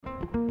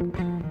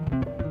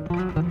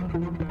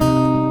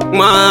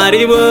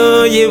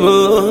Maribo,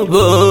 yibo,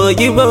 bo,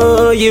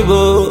 yibo,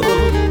 yibo.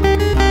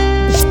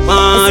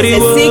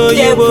 Maribo,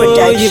 yibo,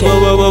 yibo,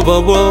 bo,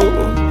 bo, bo.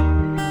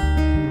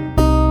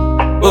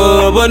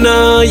 Bo,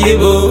 na,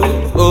 yibo,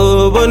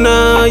 bo,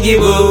 na,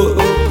 yibo.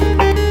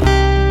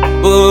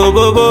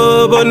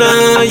 Bo,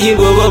 na,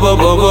 yibo, bo,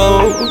 bo, bo.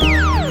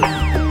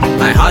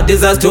 My heart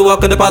desires to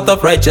walk on the path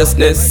of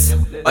righteousness,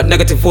 but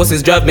negative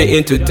forces drive me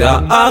into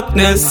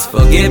darkness.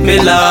 Forgive me,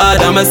 Lord,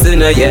 I'm a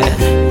sinner, yeah.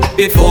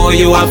 Before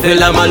you I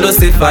feel I'm a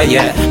Lucifer,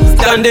 yeah.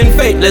 Standing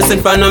faithless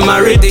in front of my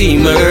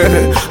Redeemer.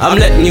 I'm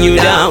letting you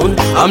down,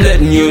 I'm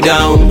letting you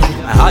down.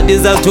 My heart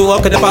desires to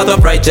walk on the path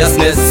of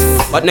righteousness,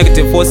 but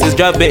negative forces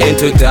drive me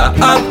into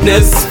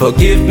darkness.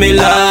 Forgive me,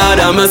 Lord,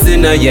 I'm a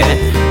sinner, yeah.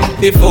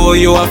 Before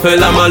you I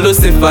feel I'm a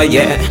Lucifer,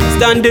 yeah.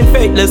 Standing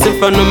faithless in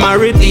front of my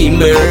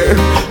Redeemer.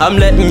 I'm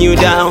letting you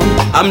down,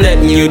 I'm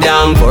letting you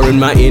down. For in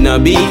my inner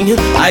being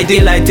I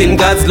delight in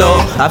God's law.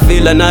 I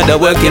feel another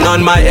working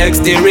on my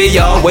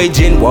exterior,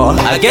 waging war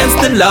against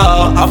the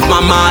law of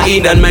my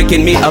mind and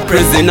making me a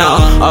prisoner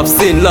of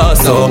sin law.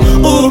 So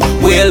who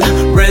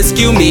will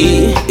rescue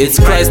me? It's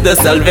Christ, the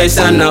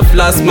salvation of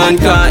lost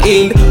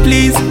mankind.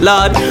 Please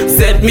Lord,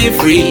 set me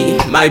free,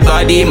 my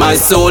body, my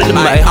soul,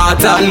 my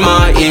heart and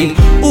mind.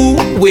 Who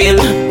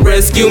will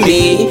rescue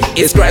me?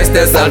 It's Christ,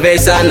 the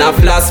salvation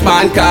of lost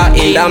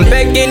mankind. I'm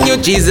begging you,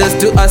 Jesus,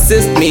 to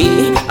assist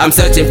me. I'm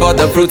searching for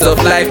the fruits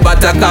of life,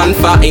 but I can't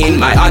find.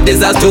 My heart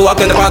desires to walk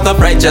in the path of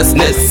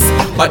righteousness,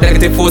 but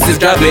negative forces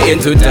drive me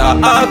into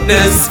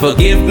darkness.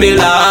 Forgive me,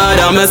 Lord,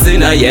 I'm a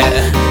sinner, yeah.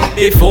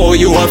 Before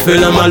you I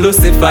feel I'm a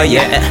Lucifer,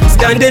 yeah.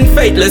 Standing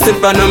faithless in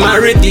front of my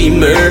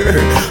Redeemer.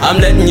 I'm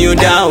letting you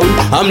down,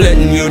 I'm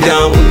letting you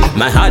down.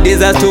 My heart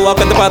desires to walk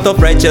on the path of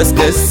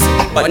righteousness,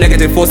 but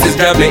negative forces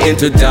drive me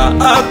into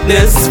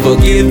darkness.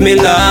 Forgive me,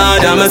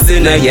 Lord, I'm a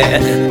sinner, yeah.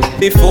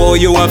 Before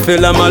you I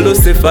feel I'm a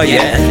Lucifer,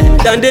 yeah.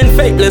 Standing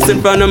faithless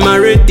in front of my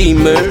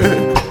Redeemer.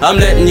 I'm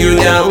letting you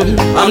down,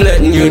 I'm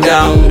letting you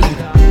down.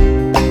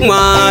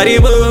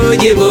 Maribo,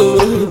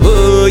 yibo,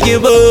 bo,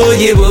 yibo,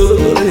 yibo.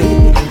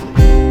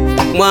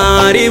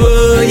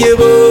 Maribo,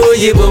 yibo,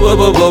 yibo, bo,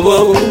 bo, bo,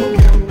 bo.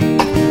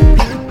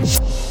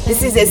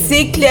 This is a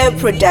CeeKlear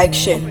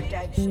production.